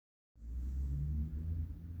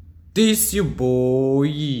This your boy,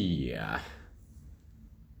 yeah.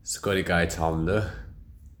 Scotty Guy Tomler.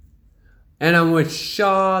 And I'm with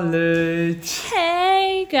Charlotte.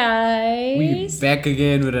 Hey guys. We back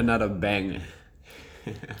again with another banger.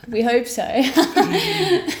 We hope so.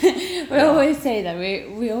 We always say that.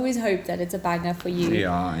 We always hope that it's a banger for you.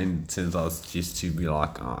 Yeah, and it turns out just to be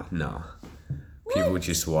like, oh no. People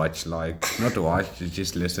just watch not watch,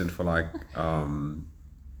 just listen for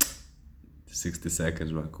 60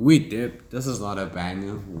 seconds. Like, wait, dude, this is not a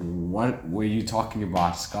banger. What were you talking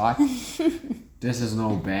about, Scott? This is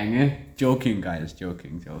no banger. Joking, guys,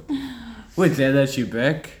 joking. We're glad that you're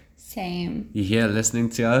back. Same. You're here listening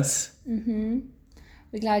to us.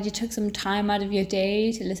 We're glad you took some time out of your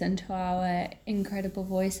day to listen to our incredible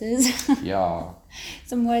voices. Yeah.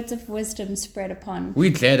 Some words of wisdom spread upon.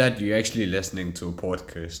 We're glad that you're actually listening to a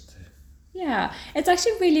podcast. Yeah, it's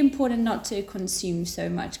actually really important not to consume so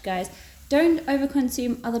much, guys. Don't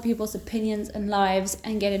overconsume other people's opinions and lives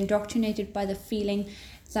and get indoctrinated by the feeling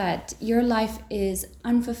that your life is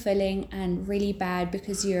unfulfilling and really bad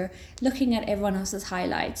because you're looking at everyone else's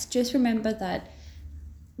highlights. Just remember that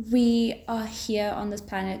we are here on this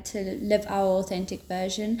planet to live our authentic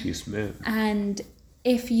version. Yes, ma'am. And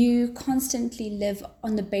if you constantly live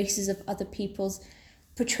on the basis of other people's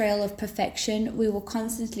portrayal of perfection, we will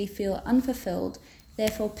constantly feel unfulfilled.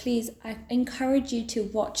 Therefore, please, I encourage you to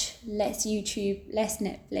watch less YouTube, less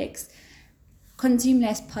Netflix, consume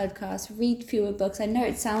less podcasts, read fewer books. I know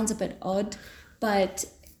it sounds a bit odd, but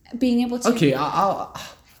being able to... Okay, I'll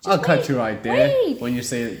cut you right there. Wait. When you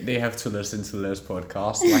say they have to listen to less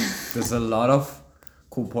podcasts, there's a lot of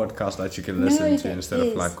cool podcasts that you can listen to instead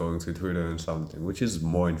of going to Twitter and something, which is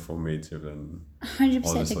more informative than 100%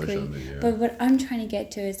 all the agree. social media. But what I'm trying to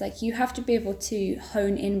get to is you have to be able to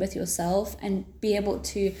hone in with yourself and be able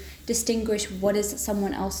to distinguish what is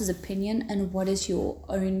someone else's opinion and what is your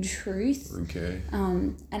own truth. Okay.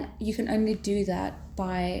 And you can only do that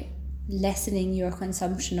by lessening your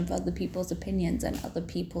consumption of other people's opinions and other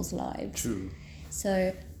people's lives. True.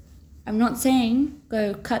 So I'm not saying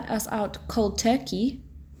go cut us out cold turkey.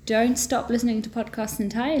 Don't stop listening to podcasts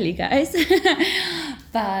entirely, guys.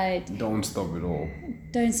 But Don't stop it all.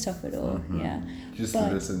 don't stop it all. Yeah. Just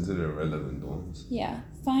But- listen to the relevant ones. Yeah.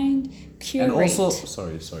 Find, curate. And also,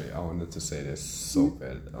 sorry, I wanted to say this so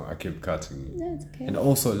bad. I keep cutting you. No, it's okay. And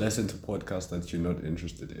also listen to podcasts that you're not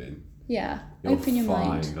interested in. Yeah. You'll Open your find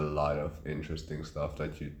mind. a lot of interesting stuff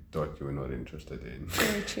that you thought you were not interested in.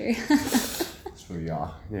 Very true. So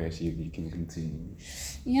yes, you can continue.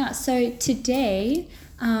 Yeah. So today,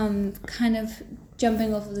 kind of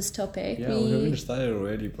jumping off of this topic, Yeah, we haven't started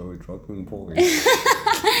already, but we're dropping points.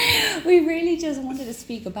 we really just wanted to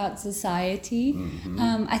speak about society.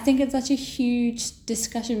 I think it's such a huge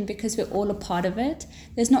discussion because we're all a part of it.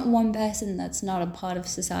 There's not one person that's not a part of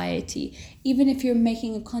society. Even if you're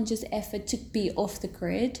making a conscious effort to be off the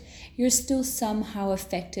grid, you're still somehow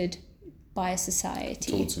affected by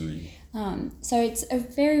society. Totally. So it's a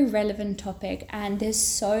very relevant topic, and there's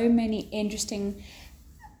so many interesting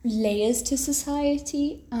layers to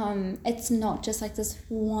society. It's not just this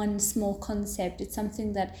one small concept. It's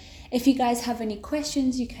something that if you guys have any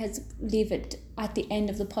questions, you guys leave it at the end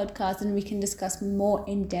of the podcast and we can discuss more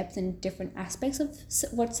in depth and different aspects of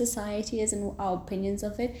what society is and our opinions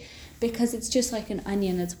of it, because it's just like an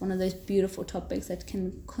onion. It's one of those beautiful topics that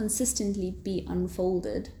can consistently be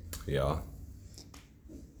unfolded. Yeah.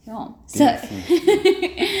 Yeah. So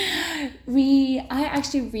I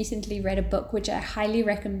actually recently read a book which I highly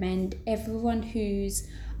recommend everyone who's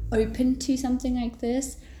open to something like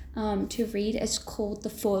this to read. It's called The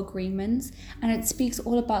Four Agreements, and it speaks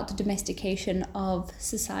all about the domestication of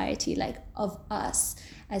society, of us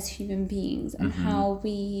as human beings, and how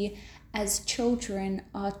we as children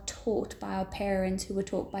are taught by our parents, who were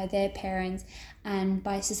taught by their parents, and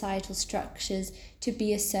by societal structures to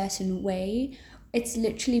be a certain way. It's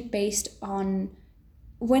literally based on,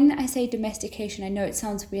 when I say domestication, I know it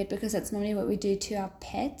sounds weird because that's normally what we do to our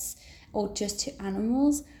pets or just to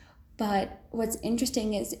animals. But what's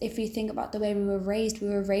interesting is if you think about the way we were raised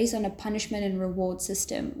on a punishment and reward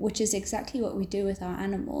system, which is exactly what we do with our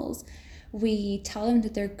animals. We tell them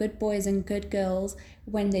that they're good boys and good girls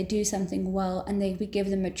when they do something well, and we give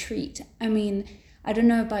them a treat. I mean, I don't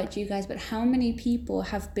know about you guys, but how many people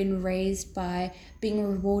have been raised by being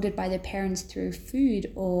rewarded by their parents through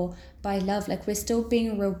food or by love? We're still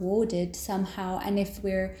being rewarded somehow. And if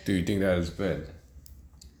we're... Do you think that is bad?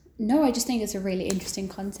 No, I just think it's a really interesting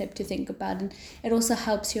concept to think about. And it also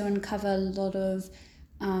helps you uncover a lot of...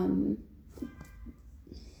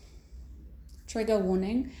 trigger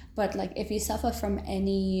warning. But if you suffer from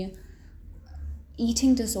any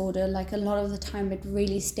eating disorder, like a lot of the time it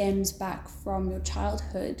really stems back from your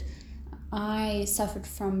childhood. I suffered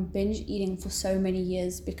from binge eating for so many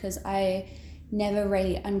years because I never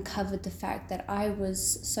really uncovered the fact that I was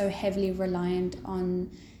so heavily reliant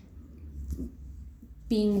on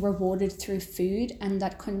being rewarded through food, and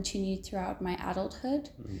that continued throughout my adulthood.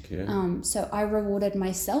 Okay. So I rewarded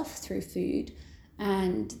myself through food,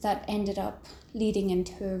 and that ended up leading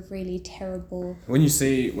into a really terrible. When you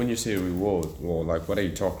say reward, well, like what are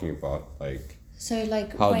you talking about? Like So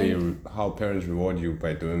like how parents reward you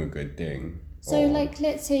by doing a good thing. So Or, like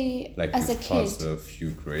let's say like as a you've kid. passed a few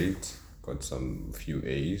grades, got some few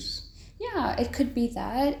A's. Yeah, it could be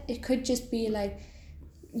that. It could just be like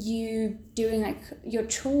you doing like your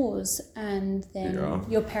chores, and then Yeah.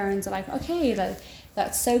 your parents are like, okay, like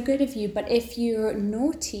that's so good of you. But if you're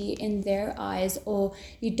naughty in their eyes, or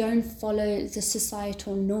you don't follow the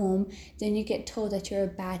societal norm, then you get told that you're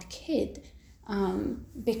a bad kid,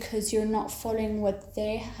 because you're not following what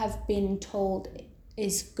they have been told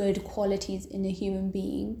is good qualities in a human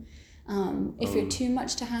being. If you're too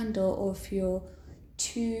much to handle, or if you're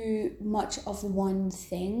too much of one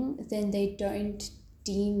thing, then they don't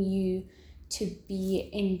deem you to be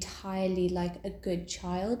entirely like a good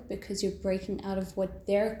child, because you're breaking out of what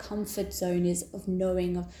their comfort zone is of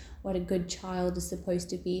knowing of what a good child is supposed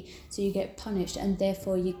to be. So you get punished, and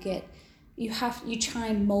therefore you try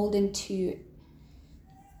and mold into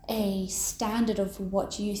a standard of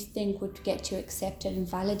what you think would get you accepted and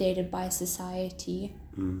validated by society.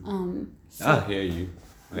 I hear you.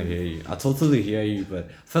 I totally hear you, but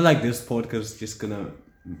I feel like this podcast is just gonna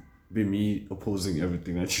be me opposing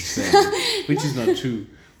everything that you say, which is not true.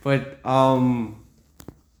 But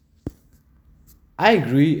I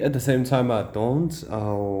agree. At the same time, I don't.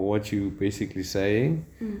 What you basically saying,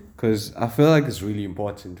 because I feel like it's really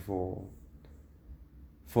important for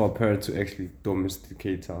a parent to actually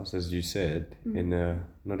domesticate us, as you said, in a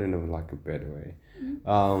not in a like a bad way.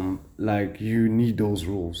 Like you need those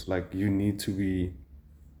rules. Like you need to be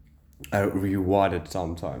rewarded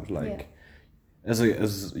sometimes. Like as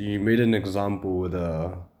you made an example with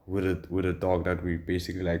a dog that we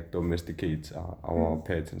basically like domesticate our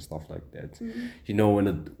pets and stuff like that. You know,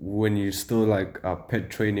 when you still like pet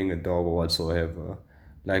training a dog or whatsoever,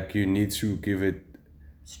 like you need to give it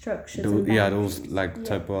Structures. those like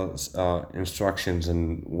type of instructions,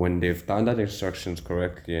 and when they've done that instructions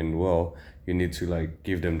correctly and well, you need to like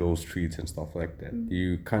give them those treats and stuff like that.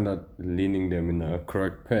 You kind of leaning them in a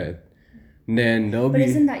correct path. Then they'll But be.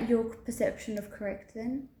 isn't that your perception of correct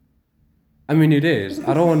then? I mean, it is.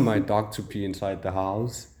 I don't want my dog to pee inside the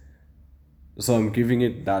house, so I'm giving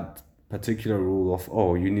it that particular rule of,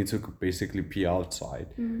 oh, you need to basically pee outside.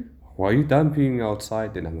 While you're done peeing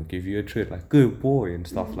outside, then I'm gonna give you a treat, like good boy and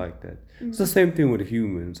stuff like that. It's the same thing with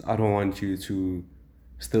humans. I don't want you to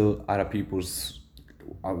steal other people's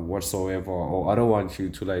whatsoever, or I don't want you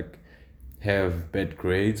to like have bad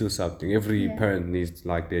grades or something. Every parent needs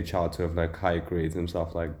like their child to have like high grades and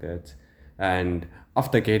stuff like that. And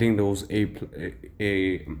after getting those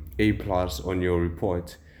A plus on your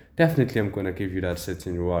report, definitely I'm gonna give you that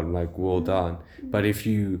certain reward, like well done. But if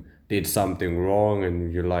you did something wrong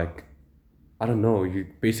and you're like, I don't know, you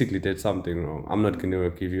basically did something wrong, I'm not gonna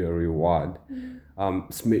give you a reward.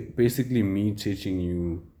 It's basically me teaching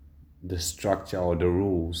you the structure or the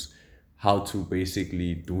rules, how to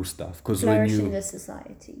basically do stuff. Because Flourishing the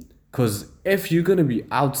society. Because if you're gonna be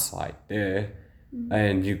outside there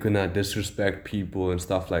and you're gonna disrespect people and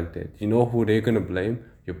stuff like that, you know who they're gonna blame?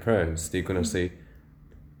 Your parents. They're gonna say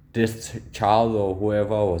this child or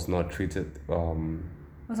whoever was not treated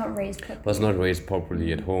Was not raised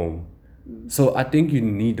properly. at home. So I think you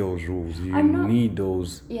need those rules. You need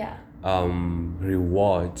those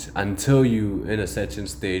rewards until you in a certain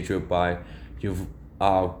stage whereby you've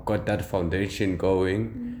got that foundation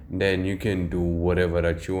going. Then you can do whatever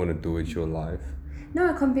that you want to do with your life. No,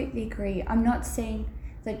 I completely agree. I'm not saying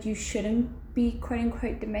that you shouldn't be quote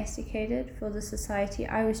unquote domesticated for the society.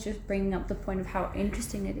 I was just bringing up the point of how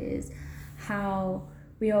interesting it is how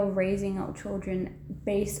we are raising our children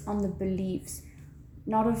based on the beliefs,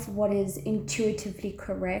 not of what is intuitively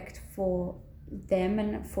correct for them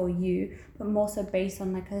and for you, but more so based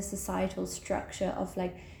on like a societal structure of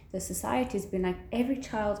like the society's been like every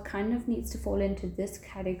child kind of needs to fall into this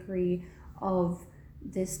category of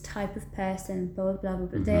this type of person, blah blah blah.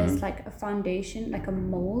 But there's like a foundation, like a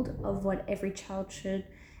mold of what every child should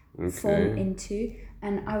form into.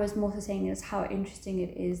 And I was more so saying is how interesting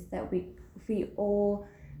it is that we all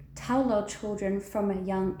tell our children from a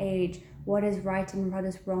young age what is right and what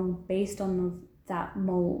is wrong based on that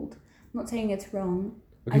mold. I'm not saying it's wrong.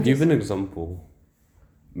 Okay, give an example.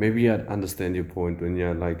 maybe I understand your point when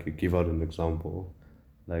you're like you give out an example,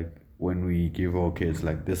 like when we give our kids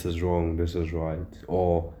like this is wrong, this is right,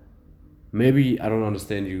 or maybe I don't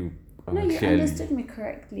understand you No, you clearly. understood me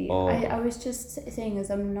correctly. Oh. I was just saying, as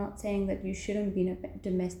I'm not saying that you shouldn't be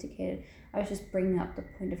domesticated. I was just bringing up the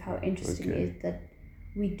point of how interesting it is that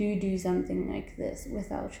we do something like this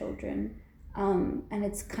with our children. And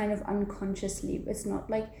it's kind of unconsciously. It's not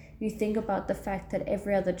like you think about the fact that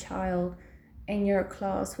every other child in your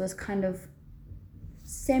class was kind of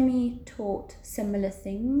semi-taught similar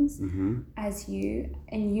things as you,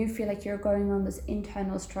 and you feel like you're going on this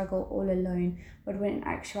internal struggle all alone, but when in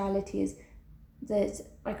actuality is there's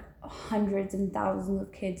like hundreds and thousands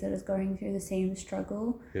of kids that is going through the same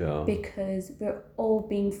struggle, because we're all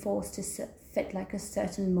being forced to fit like a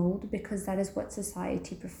certain mold because that is what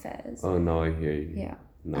society prefers. Oh, now I hear you. Yeah.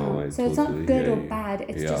 No, So it's not good or bad,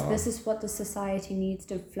 it's just this is what the society needs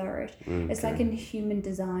to flourish. It's like in human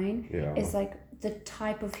design, it's like the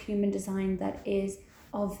type of human design that is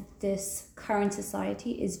of this current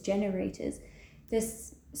society is generators.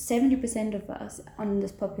 This 70% of us on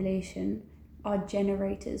this population are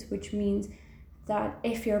generators, which means that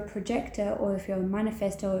if you're a projector or if you're a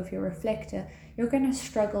manifestor or if you're a reflector, you're going to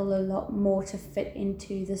struggle a lot more to fit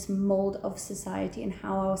into this mold of society and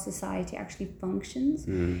how our society actually functions.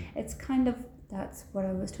 It's kind of, that's what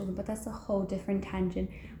I was talking about. That's a whole different tangent,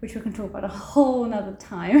 which we can talk about a whole nother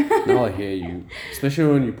time. Now I hear you.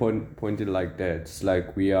 Especially when you point it like that. It's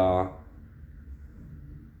like we are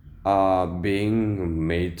being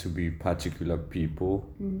made to be particular people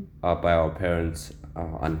by our parents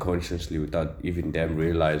unconsciously without even them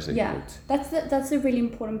realizing it. That's the really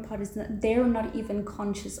important part, is that they're not even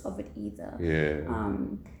conscious of it either.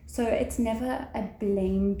 So it's never a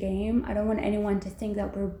blame game. I don't want anyone to think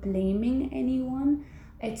that we're blaming anyone.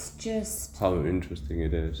 It's just how interesting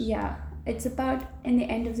it is. It's about, in the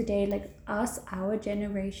end of the day, like us, our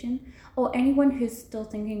generation, or anyone who's still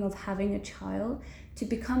thinking of having a child, to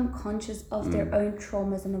become conscious of their own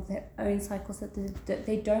traumas and of their own cycles, that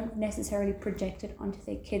they don't necessarily project it onto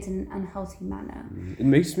their kids in an unhealthy manner. It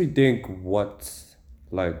makes me think what's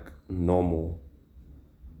like normal.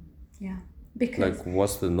 Because like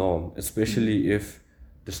what's the norm, especially if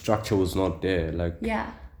the structure was not there, like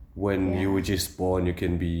when you were just born, you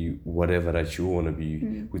can be whatever that you want to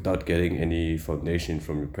be without getting any foundation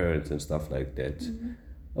from your parents and stuff like that.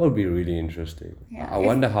 That would be really interesting. I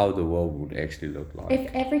wonder how the world would actually look like.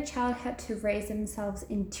 If every child had to raise themselves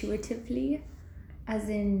intuitively, as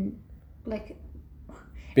in, like...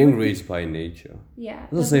 being raised by nature. Yeah.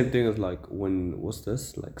 It's the same thing as like what's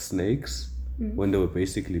this? Like snakes? When they were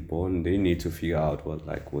basically born, they need to figure out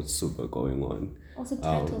what's super going on. Also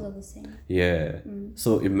turtles are the same. Yeah.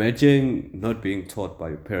 So imagine not being taught by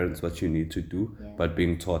your parents what you need to do, but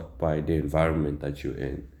being taught by the environment that you're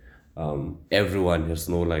in. Everyone has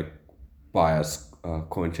no like bias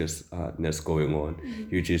consciousness going on.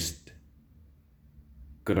 You just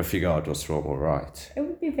gotta figure out what's wrong or right. It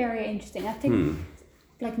would be very interesting. I think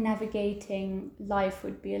like navigating life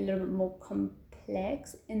would be a little bit more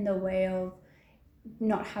complex in the way of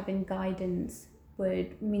not having guidance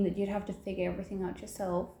would mean that you'd have to figure everything out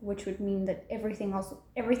yourself, which would mean that everything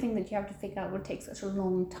that you have to figure out would take such a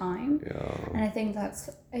long time. And I think that's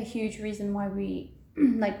a huge reason why we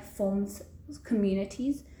like forms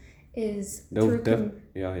communities, is through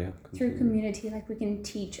community, like we can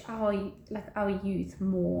teach our youth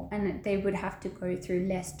more, and they would have to go through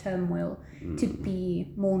less turmoil to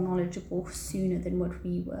be more knowledgeable sooner than what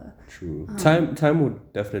we were. True. Time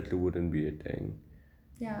wouldn't be a thing.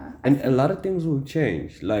 And a lot of things will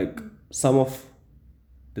change. Like some of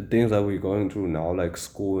the things that we're going through now, like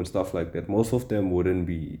school and stuff like that, most of them wouldn't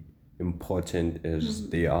be important as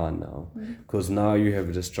they are now. Because now you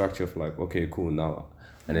have the structure of like, okay, cool, now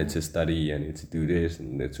I need to study, I need to do this,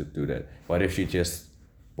 and I need to do that. What if you just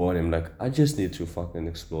born him like, I just need to fucking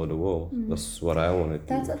explore the world. That's what I want to do.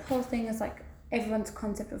 That's the whole thing, is like everyone's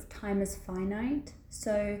concept of time is finite.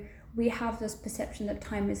 So we have this perception that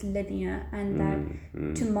time is linear, and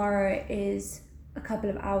that tomorrow is a couple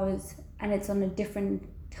of hours and it's on a different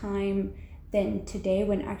time than today,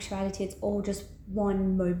 when in actuality it's all just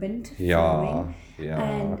one moment. And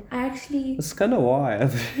I actually... It's kind of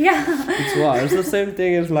wild. It's wild. It's the same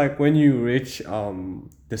thing as like when you reach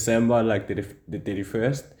December, like the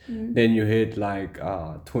 31st, then you hit like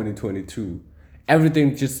 2022.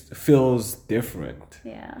 Everything just feels different.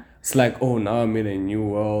 It's like, oh, now I'm in a new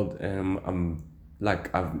world and I'm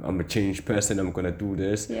a changed person, I'm gonna do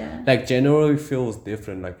this. Like generally feels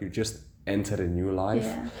different, like you just entered a new life,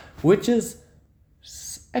 which is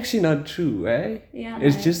actually not true, eh?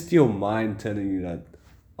 It's just your mind telling you that,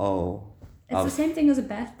 oh, It's the same thing as a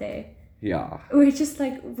birthday. Yeah. We're just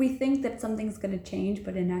like, we think that something's going to change,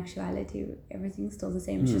 but in actuality, everything's still the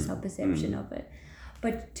same. It's just our perception of it.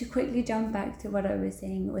 But to quickly jump back to what I was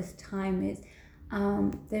saying with time is,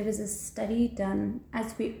 there was a study done,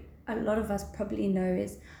 a lot of us probably know,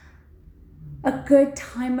 is a good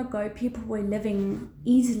time ago, people were living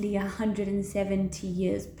easily 170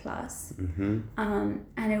 years plus. And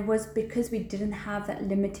it was because we didn't have that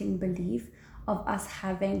limiting belief of us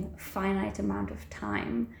having finite amount of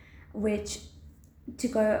time, which to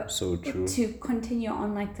continue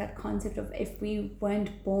on like that concept of, if we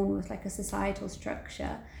weren't born with like a societal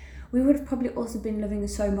structure, we would have probably also been living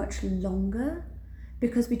so much longer,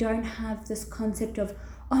 because we don't have this concept of,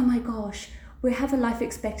 oh my gosh, we have a life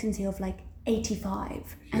expectancy of like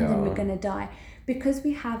 85 and then we're gonna die. Because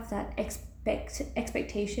we have that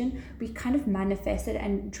expectation, we kind of manifest it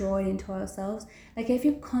and draw it into ourselves. Like if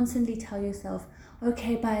you constantly tell yourself,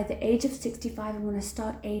 okay, by the age of 65 I'm going to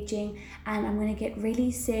start aging and I'm going to get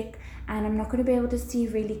really sick and I'm not going to be able to see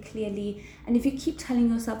really clearly, and if you keep telling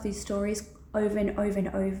yourself these stories over and over and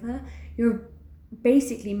over, you're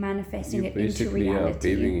basically manifesting it into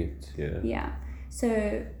reality. Yeah.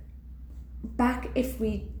 So back, if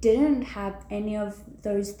we didn't have any of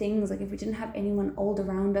those things, like if we didn't have anyone old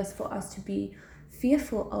around us for us to be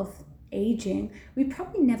fearful of aging, we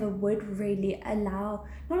probably never would really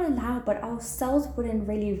but ourselves wouldn't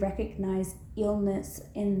really recognize illness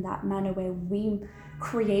in that manner, where we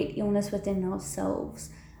create illness within ourselves.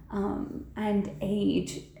 And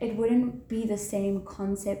age, it wouldn't be the same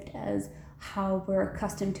concept as how we're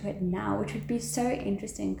accustomed to it now, which would be so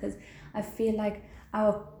interesting, because I feel like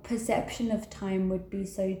our perception of time would be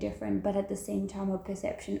so different, but at the same time our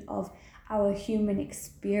perception of our human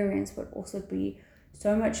experience would also be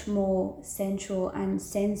so much more sensual and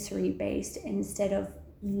sensory based, instead of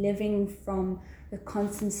living from the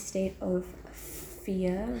constant state of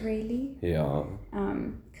fear, really.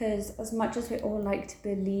 Because as much as we all like to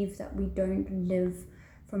believe that we don't live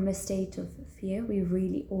from a state of fear, we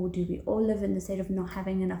really all do. We all live in the state of not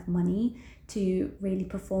having enough money to really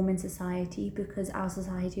perform in society, because our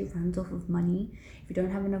society runs off of money. If you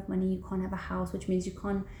don't have enough money, you can't have a house, which means you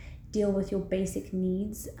can't deal with your basic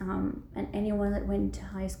needs. And anyone that went to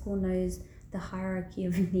high school knows the hierarchy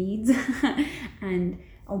of needs. And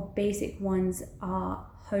our basic ones are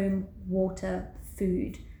home, water,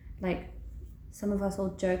 food. Like, some of us all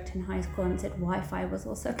joked in high school and said Wi-Fi was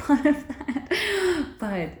also part of that.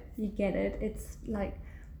 But you get it. It's like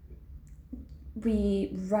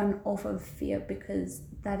we run off of fear, because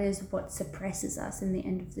that is what suppresses us in the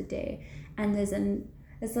end of the day. And there's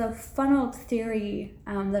a fun old theory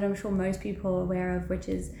that I'm sure most people are aware of, which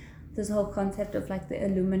is this whole concept of like the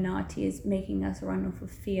Illuminati is making us run off of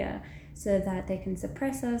fear, so that they can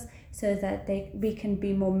suppress us, so that we can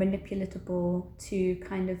be more manipulatable to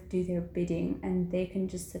kind of do their bidding, and they can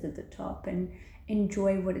just sit at the top and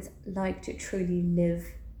enjoy what it's like to truly live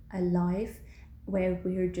a life where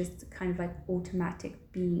we're just kind of like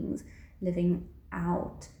automatic beings living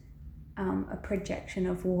out a projection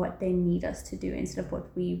of what they need us to do, instead of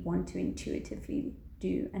what we want to intuitively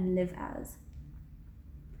do and live as.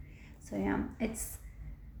 So yeah,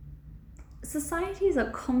 society is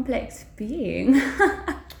a complex being.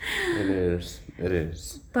 It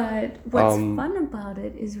is. But what's fun about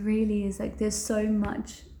it is like there's so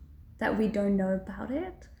much that we don't know about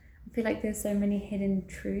it. I feel like there's so many hidden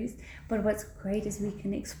truths, but what's great is we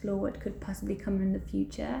can explore what could possibly come in the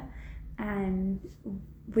future, and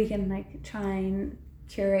we can like try and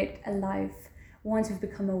curate a life once we've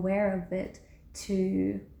become aware of it,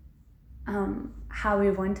 to how we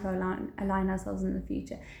want to align ourselves in the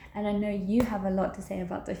future. And I know you have a lot to say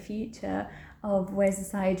about the future of where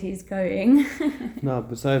society is going. No,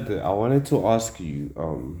 besides that, I wanted to ask you,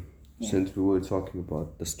 since we were talking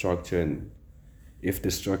about the structure, and if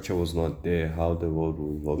the structure was not there, how the world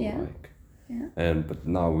would look like. But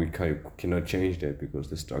now we cannot change that, because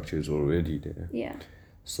the structure is already there.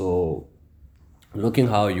 So looking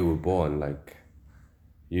how you were born, like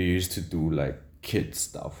you used to do like kid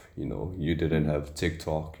stuff, you didn't have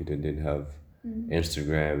TikTok, you didn't have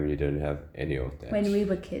Instagram, you didn't have any of that when we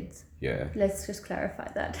were kids. Let's just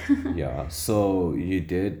clarify that. So you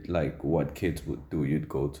did like what kids would do. You'd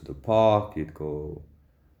go to the park, you'd go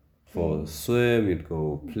for a swim, you'd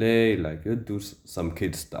go play, like you'd do some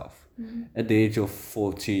kid stuff. At the age of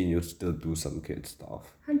 14, you'd still do some kid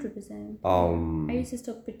stuff. 100%. I used to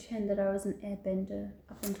still pretend that I was an airbender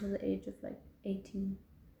up until the age of like 18.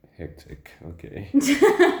 Hectic. Okay.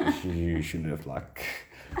 You should have like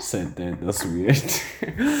said that. That's weird.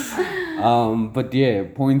 But yeah,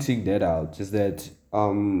 pointing that out is that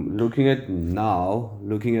looking at now,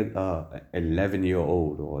 looking at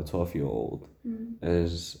 11-year-old or a 12-year-old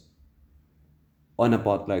is on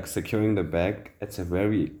about like securing the bag. It's a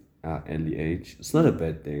very early age. It's not a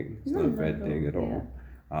bad thing. It's not a bad thing at all.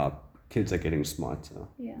 Kids are getting smarter.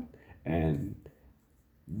 Yeah. And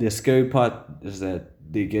the scary part is that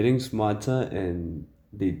they're getting smarter and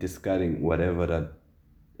they're discarding whatever that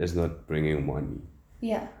is not bringing money.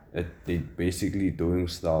 Yeah. They're basically doing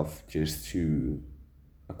stuff just to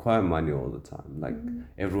acquire money all the time. Like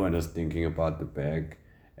everyone is thinking about the bag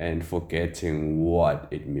and forgetting what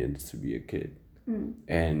it means to be a kid.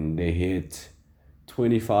 And they hit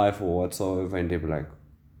 25 or whatsoever and they be like,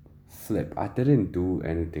 flip, I didn't do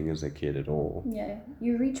anything as a kid at all. Yeah,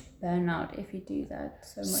 you reach burnout if you do that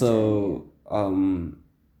so much. So,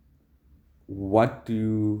 what do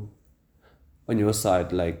you, on your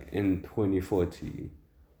side, like in 2040,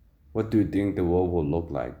 what do you think the world will look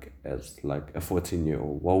like as like a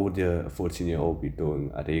 14-year-old? What would a 14-year-old be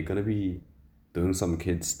doing? Are they gonna be doing some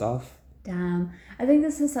kid stuff? Damn, I think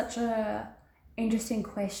this is such a interesting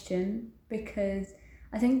question because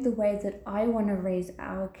I think the way that I want to raise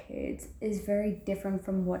our kids is very different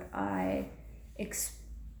from what I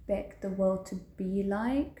expect the world to be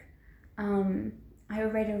like. I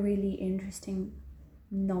read a really interesting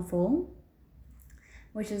novel,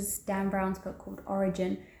 which is Dan Brown's book called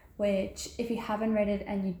Origin, which if you haven't read it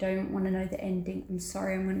and you don't want to know the ending, I'm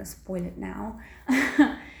sorry, I'm going to spoil it now.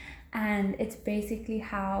 And it's basically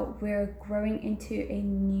how we're growing into a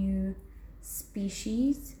new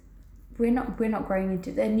species. We're not growing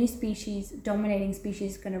into the new species. Dominating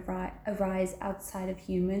species is going to arise outside of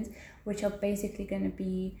humans, which are basically going to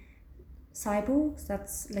be cyborgs.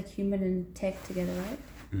 That's like human and tech together, right?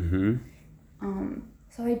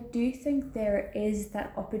 So I do think there is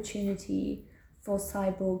that opportunity for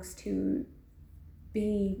cyborgs to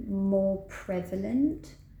be more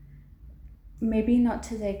prevalent. Maybe not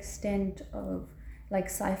to the extent of like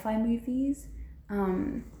sci-fi movies,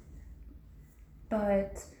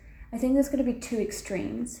 but I think there's going to be two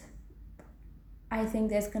extremes. I think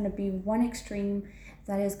there's going to be one extreme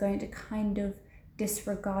that is going to kind of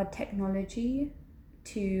disregard technology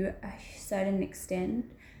to a certain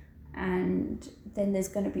extent, and then there's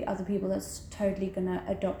going to be other people that's totally going to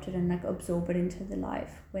adopt it and like absorb it into their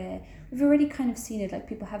life, where we've already kind of seen it. Like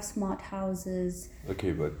people have smart houses.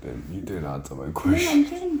 Okay, but then you didn't answer my No, question. I'm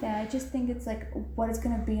getting there. I just think it's like what it's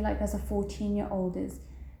going to be like as a 14-year-old is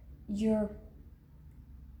you're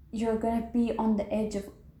going to be on the edge of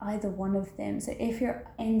either one of them. So if you're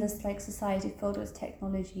in this like society filled with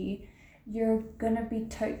technology, you're going to be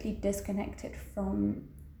totally disconnected from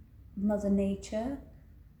Mother Nature,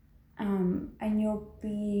 and you'll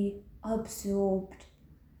be absorbed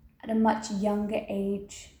at a much younger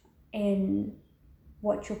age in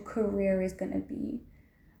what your career is going to be.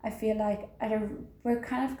 I feel like we're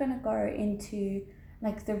kind of going to go into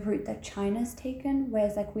like the route that China's taken,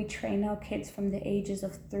 whereas like we train our kids from the ages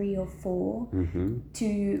of 3 or 4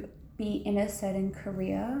 to be in a certain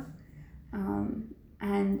career,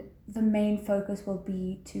 and the main focus will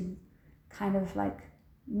be to kind of like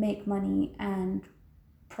make money and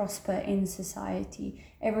prosper in society.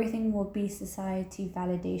 Everything will be society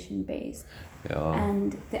validation based. Yeah,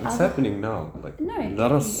 and it's happening now. Like No, a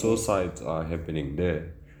lot of suicides are happening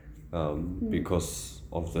there, because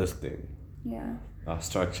of this thing. Yeah.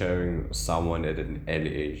 Structuring someone at an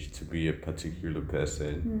early age to be a particular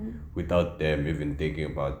person without them even thinking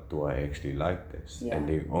about, do I actually like this? Yeah. And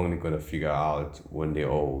they're only gonna figure out when they're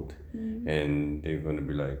old, and they're gonna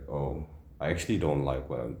be like, oh, I actually don't like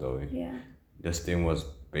what I'm doing. Yeah. This thing was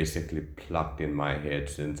basically plugged in my head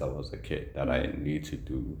since I was a kid that I need to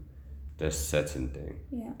do this certain thing.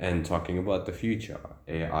 Yeah. And talking about the future,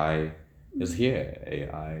 AI is here.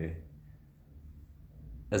 AI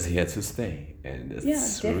is here to stay, and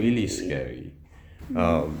it's really scary.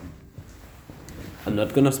 I'm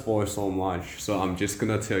not gonna spoil so much, so I'm just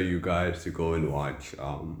gonna tell you guys to go and watch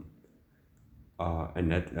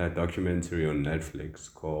a documentary on Netflix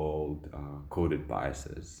called Coded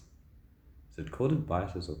Biases. Is it Coded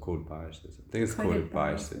Biases or Code Biases? I think it's Coded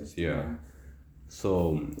Biases. Yeah.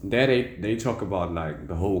 So there they talk about like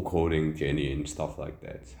the whole coding journey and stuff like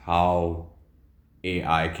that. How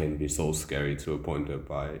AI can be so scary to a point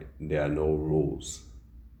whereby there are no rules.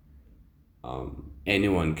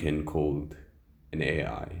 Anyone can code an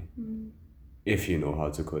AI if you know how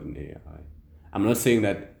to code an AI. I'm not saying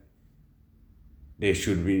that there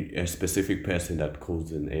should be a specific person that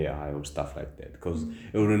codes an AI or stuff like that, because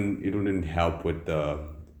it wouldn't help with the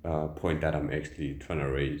point that I'm actually trying to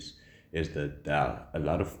raise, is that there are a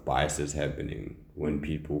lot of biases happening when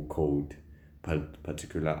people code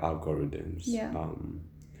particular algorithms. Yeah.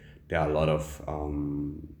 There are a lot of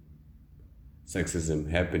sexism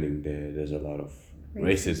happening there. There's a lot of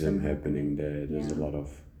racism happening there. There's a lot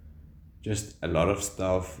of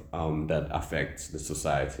stuff that affects the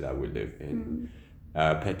society that we live in.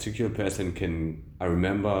 A particular person I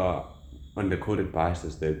remember on the coded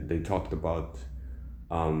biases they talked about,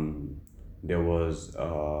 there was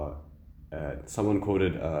someone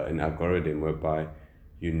coded an algorithm whereby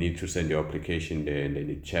you need to send your application there and then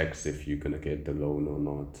it checks if you're gonna get the loan or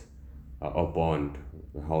not, or bond,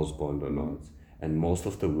 a house bond or not. And most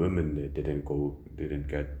of the women they didn't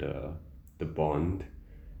get the bond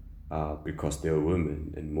because they were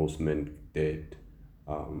women, and most men did.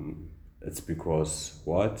 It's because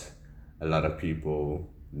a lot of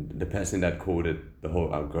people, the person that coded the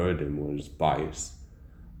whole algorithm was biased.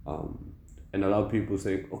 And a lot of people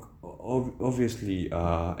say, obviously,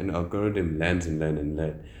 an algorithm learns and learns and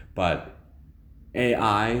learns. But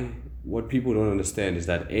AI, what people don't understand is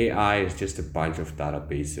that AI is just a bunch of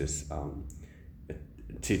databases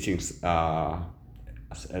teaching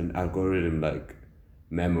an algorithm like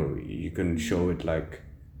memory. You can show it like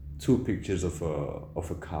 2 pictures of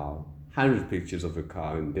a cow, 100 pictures of a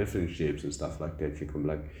cow in different shapes and stuff like that. You can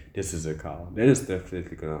like, this is a cow. Then it's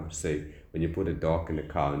definitely gonna say, when you put a dog in a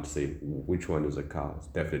cow and say which one is a cow, it's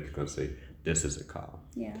definitely gonna say this is a cow.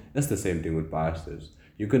 Yeah. That's the same thing with biases.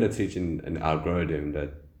 You're gonna teach an algorithm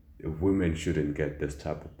that women shouldn't get this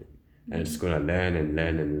type of thing, and it's gonna learn and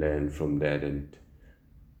learn and learn from that, and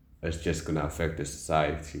it's just gonna affect the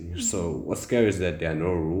society. So what's scary is that there are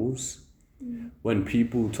no rules. When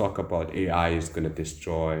people talk about AI is gonna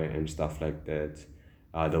destroy and stuff like that,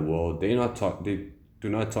 the world, they do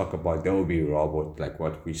not talk about there will be robots like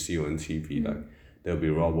what we see on TV, like there'll be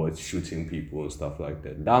robots shooting people and stuff like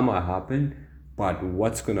that. That might happen, but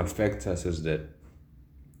what's gonna affect us is that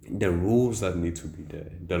the rules that need to be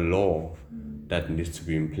there, the law that needs to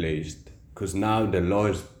be in place, because now the law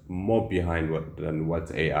is more behind than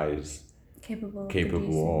what AI is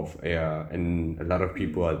capable of. Yeah, and a lot of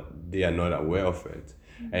people they are not aware of it,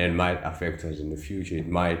 and it might affect us in the future. It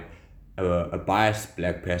might a biased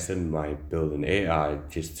black person might build an AI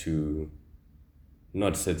just to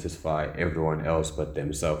not satisfy everyone else but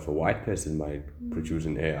themselves. A white person might produce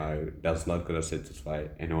an AI that's not gonna satisfy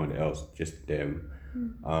anyone else, just them.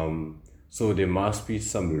 So there must be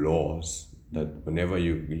some laws that whenever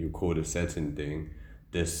you code a certain thing,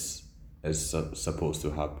 this is supposed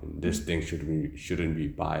to happen. This thing shouldn't be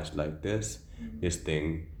biased like this. This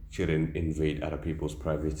thing shouldn't invade other people's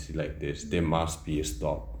privacy like this. There must be a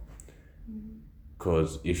stop.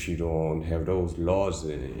 Because if you don't have those laws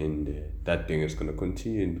in there, that thing is going to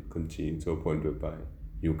continue to a point whereby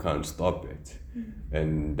you can't stop it.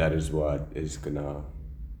 And that is what is going to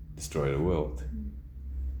destroy the world.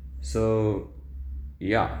 So,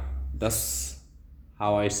 yeah, that's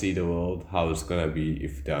how I see the world, how it's going to be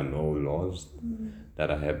if there are no laws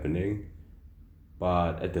that are happening.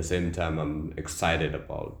 But at the same time, I'm excited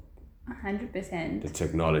about 100% the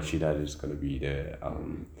technology that is going to be there.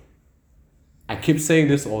 I keep saying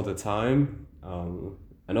this all the time.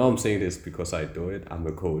 I know I'm saying this because I do it. I'm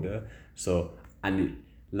a coder. So, and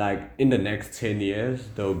like in the next 10 years,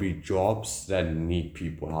 there will be jobs that need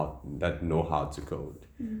people that know how to code.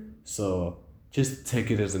 So just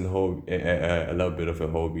take it as a little bit of a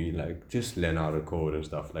hobby. Like just learn how to code and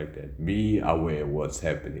stuff like that. Be aware of what's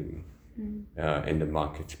happening in the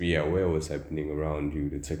market. Be aware of what's happening around you.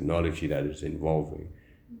 The technology that is evolving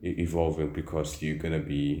because you're gonna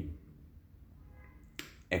be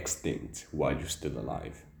extinct while you're still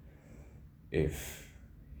alive if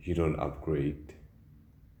you don't upgrade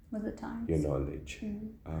with the times, your knowledge.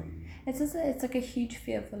 It's like a huge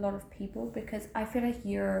fear for a lot of people, because I feel like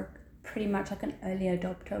you're pretty much like an early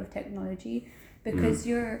adopter of technology, because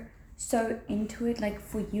you're so into it. Like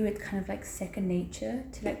for you it's kind of like second nature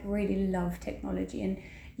to like really love technology, and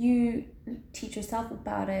you teach yourself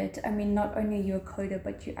about it. I mean, not only are you a coder,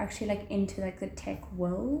 but you're actually like into like the tech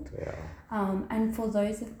world. And for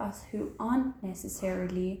those of us who aren't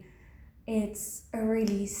necessarily, it's a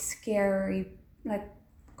really scary like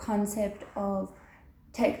concept of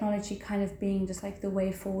technology kind of being just like the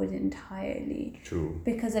way forward entirely. True.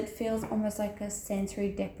 Because it feels almost like a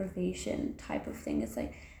sensory deprivation type of thing. It's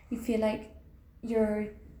like you feel like you're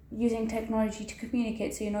using technology to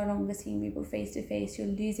communicate, so you're no longer seeing people face to face. You're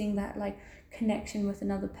losing that like connection with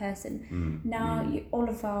another person. Now all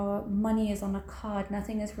of our money is on a card.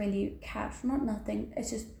 Nothing is really cash. Not nothing. It's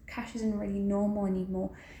just cash isn't really normal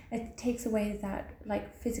anymore. It takes away that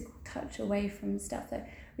like physical touch away from stuff, that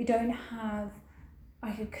we don't have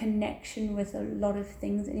like a connection with a lot of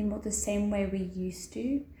things anymore the same way we used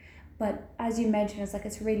to. But as you mentioned, it's like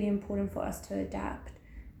it's really important for us to adapt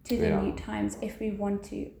to the new times if we want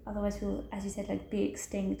to. Otherwise, we'll, as you said, like be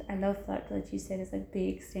extinct. I love that you said it's like be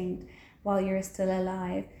extinct while you're still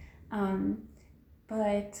alive.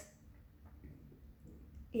 But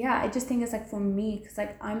yeah, I just think it's like for me, because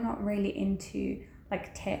like I'm not really into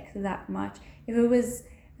like tech that much. If it was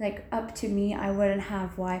like up to me, I wouldn't have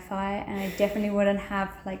Wi-Fi, and I definitely wouldn't have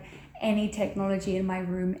like any technology in my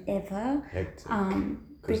room ever.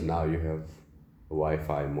 Because now you have a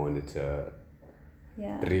Wi-Fi monitor,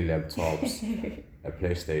 3 laptops, a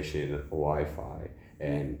PlayStation, a Wi-Fi,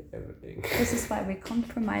 and everything. This is why we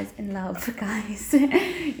compromise in love, guys.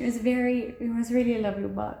 You must really love your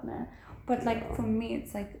partner. But like for me,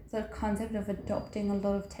 it's like the concept of adopting a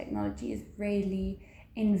lot of technology is really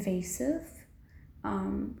invasive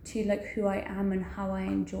to like who I am and how I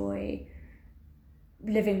enjoy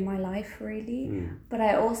living my life, really. But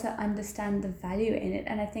I also understand the value in it,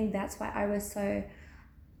 and I think that's why I was so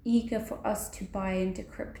eager for us to buy into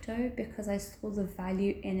crypto, because I saw the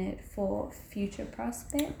value in it for future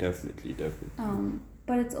prospects. Definitely.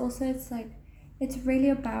 But it's really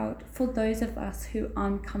about, for those of us who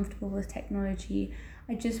aren't comfortable with technology,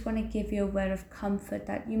 I just want to give you a word of comfort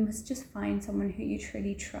that you must just find someone who you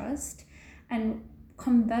truly trust and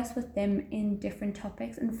converse with them in different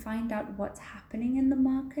topics and find out what's happening in the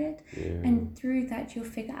market. And through that, you'll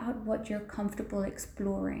figure out what you're comfortable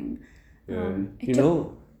exploring.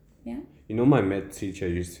 My math teacher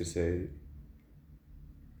used to say,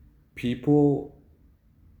 people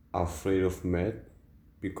are afraid of math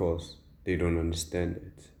because they don't understand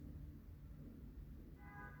it.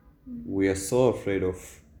 We are so afraid of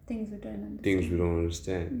things we don't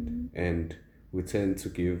understand. And we tend to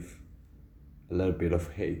give a little bit of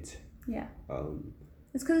hate.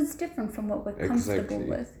 It's because it's different from what we're comfortable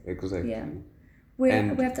with. Exactly. We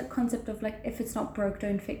have that concept of like, if it's not broke,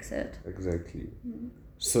 don't fix it. Exactly.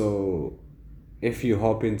 So if you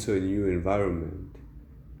hop into a new environment,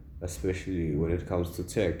 especially when it comes to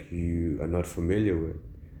tech you are not familiar with,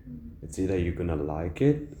 it's either you're gonna like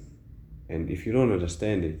it, and if you don't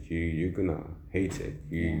understand it, you're gonna hate it.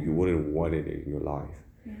 You wouldn't want it in your life.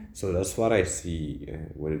 So that's what I see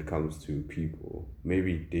when it comes to people.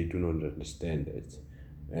 Maybe they do not understand it,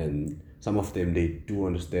 and some of them, they do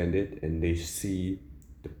understand it, and they see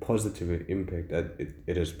the positive impact that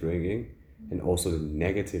it is bringing, and also the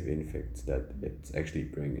negative impact that it's actually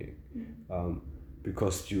bringing.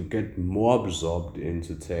 Because you get more absorbed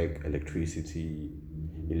into tech, electricity,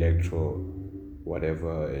 electro,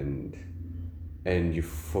 whatever, and you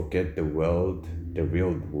forget the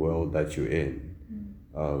real world that you're in.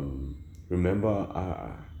 Remember,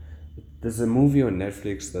 there's a movie on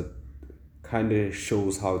Netflix that kind of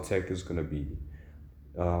shows how tech is gonna be.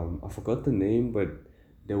 I forgot the name, but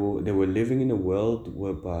they were living in a world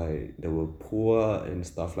whereby they were poor and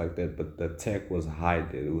stuff like that, but the tech was high.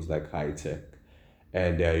 It was like high tech,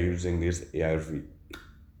 and they are using this ARV.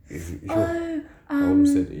 I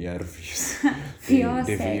almost said ARVs. VR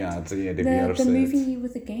the set. the VR set. The movie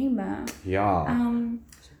with the gamer.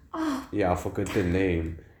 I forgot the name.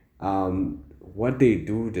 What they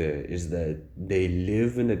do there is that they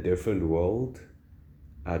live in a different world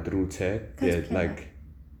through tech. They're like,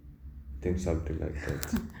 I think something like that.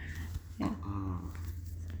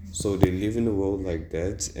 So they live in a world like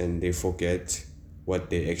that, and they forget what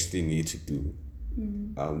they actually need to do.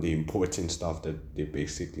 The important stuff that they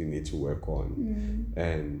basically need to work on.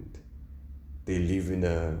 And they live in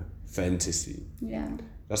a fantasy.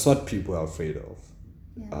 That's what people are afraid of.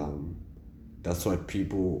 That's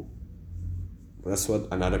what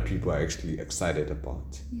another people are actually excited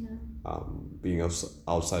about. Being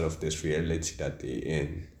outside of this reality that they're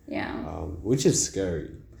in. Which is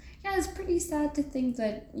scary. It's pretty sad to think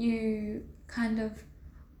that you kind of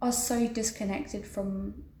are so disconnected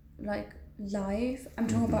from like life. I'm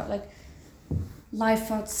talking about like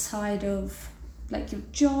life outside of like your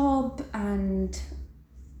job and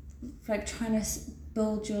like trying to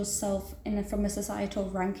build yourself from a societal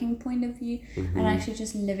ranking point of view, and actually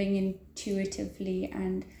just living intuitively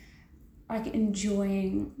and like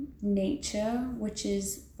enjoying nature, which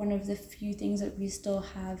is one of the few things that we still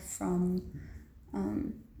have from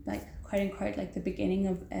like quote unquote like the beginning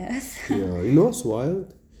of Earth. You know what's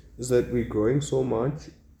wild is that we're growing so much,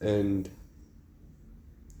 and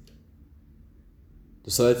the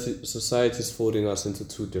society is folding us into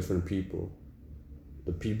two different people.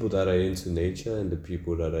 The people that are into nature and the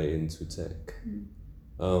people that are into tech.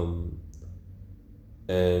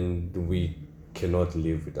 And we cannot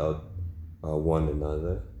live without one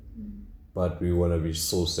another, but we want to be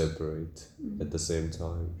so separate at the same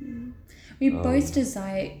time. We both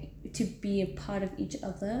desire to be a part of each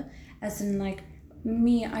other, as in like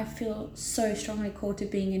me, I feel so strongly called to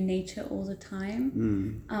being in nature all the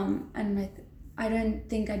time. And like I don't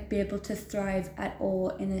think I'd be able to thrive at all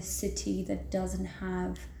in a city that doesn't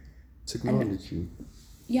have technology.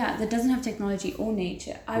 That doesn't have technology or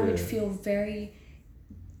nature. I would feel very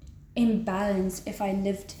imbalanced if I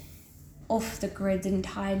lived off the grid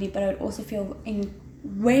entirely, but I would also feel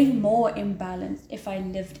way more imbalanced if I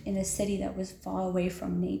lived in a city that was far away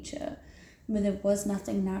from nature, where there was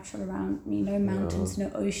nothing natural around me, no mountains, no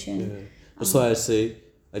ocean. Yeah. That's why I say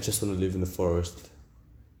I just want to live in the forest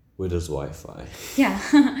where there's Wi-Fi. Yeah,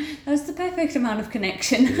 that was the perfect amount of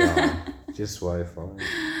connection. Yeah, just Wi-Fi.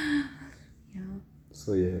 Yeah.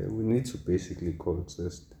 So yeah, we need to basically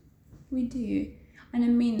coexist. We do. And I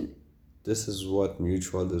mean, this is what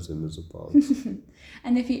mutualism is about.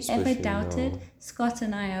 And if you Especially ever doubted, now. Scott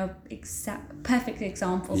and I are perfect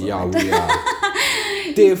examples Yeah, of it. we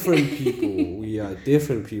are different people. We are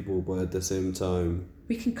different people, but at the same time,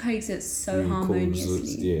 we can coexist so we harmoniously.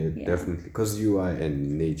 coexist. Yeah, definitely. Because you are a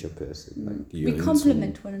nature person. Like We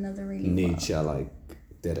complement one another really nature, well. like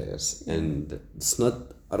that is. And it's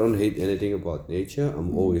not, I don't hate anything about nature.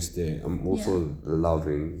 I'm always there. I'm also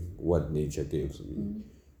loving what nature gives me.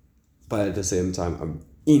 But at the same time, I'm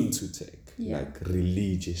into tech, like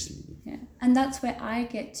religiously. Yeah. And that's where I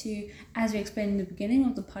get to, as we explained in the beginning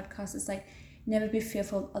of the podcast, it's like never be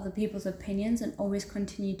fearful of other people's opinions and always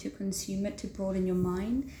continue to consume it to broaden your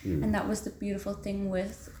mind. And that was the beautiful thing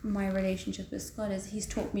with my relationship with Scott, is he's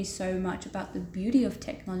taught me so much about the beauty of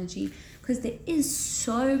technology, because there is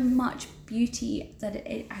so much beauty that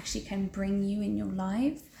it actually can bring you in your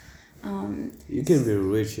life. You can be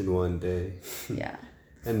rich in one day. Yeah.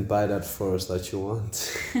 And buy that forest that you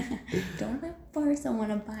want. Don't buy a forest. I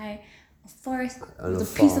want to buy a forest And with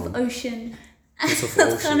a a piece of farm. ocean. Piece of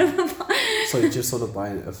That's ocean. kind of a So you just want to buy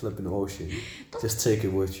a flipping ocean. Just take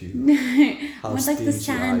it with you. I want like the stingy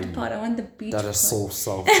sand are you? part. I want the beach That part. is so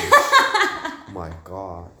selfish. My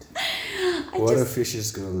God. Where the fish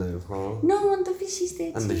is gonna live, huh? No, I want the fishies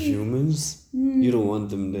there And too. the humans? You don't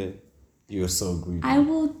want them there. You're so greedy. I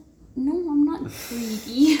will. No, I'm not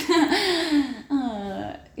greedy.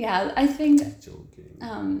 Yeah, I think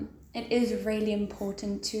Joking. it is really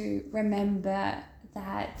important to remember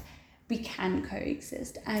that we can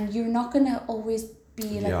coexist, and you're not gonna always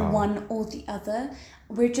be like one or the other.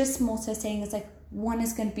 We're just more so saying it's like one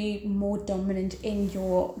is going to be more dominant in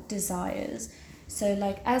your desires. So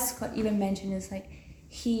like as Scott even mentioned, is like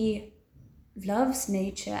he loves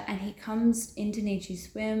nature and he comes into nature, he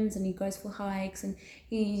swims and he goes for hikes and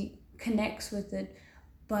he connects with it.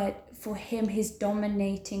 But for him, his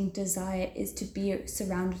dominating desire is to be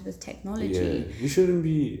surrounded with technology. Yeah, you shouldn't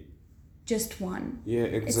be just one. Yeah,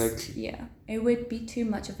 exactly. It would be too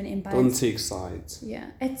much of an Don't imbalance. take sides.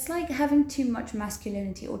 Yeah, it's like having too much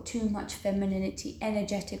masculinity or too much femininity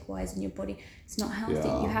energetic wise in your body. It's not healthy.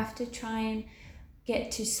 Yeah. You have to try and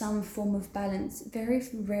get to some form of balance. Very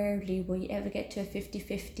rarely will you ever get to a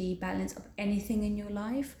 50-50 balance of anything in your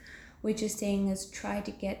life. We're just saying is try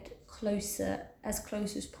to get closer, as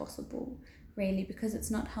close as possible, really, because it's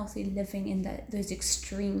not healthy living in those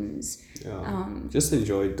extremes. Yeah. Just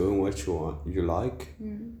enjoy doing what you want, you like,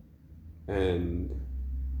 and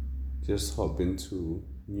just hop into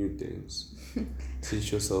new things.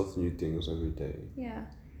 Teach yourself new things every day. Yeah.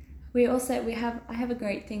 I have a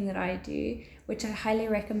great thing that I do, which I highly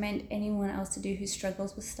recommend anyone else to do who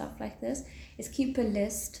struggles with stuff like this, is keep a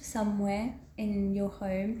list somewhere in your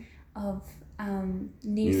home of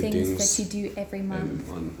new things that you do every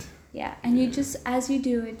month. Yeah, and you just, as you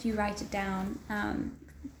do it, you write it down.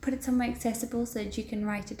 Put it somewhere accessible so that you can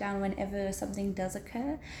write it down whenever something does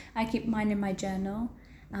occur. I keep mine in my journal.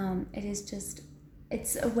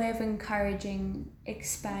 It's a way of encouraging,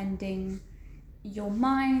 expanding your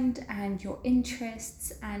mind and your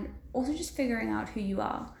interests, and also just figuring out who you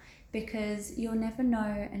are, because you'll never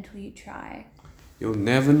know until you try. You'll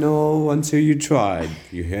never know until you try.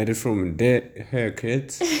 You heard it from here,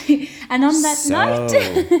 kids. And on that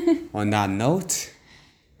note, on that note,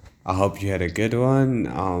 I hope you had a good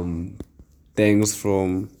one. Thanks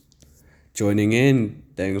for joining in.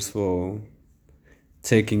 Thanks for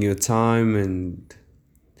taking your time and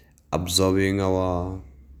absorbing our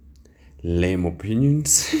lame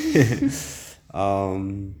opinions.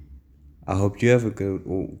 I hope you have a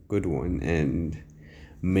good one, and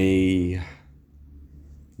may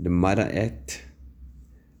the Mother Earth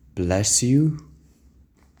bless you,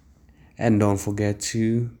 and don't forget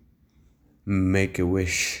to make a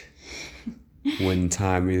wish when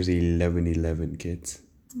time is 11:11, kids.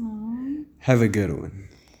 Aww. Have a good one.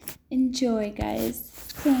 Enjoy, guys.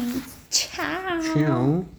 Thanks. Ciao. Ciao.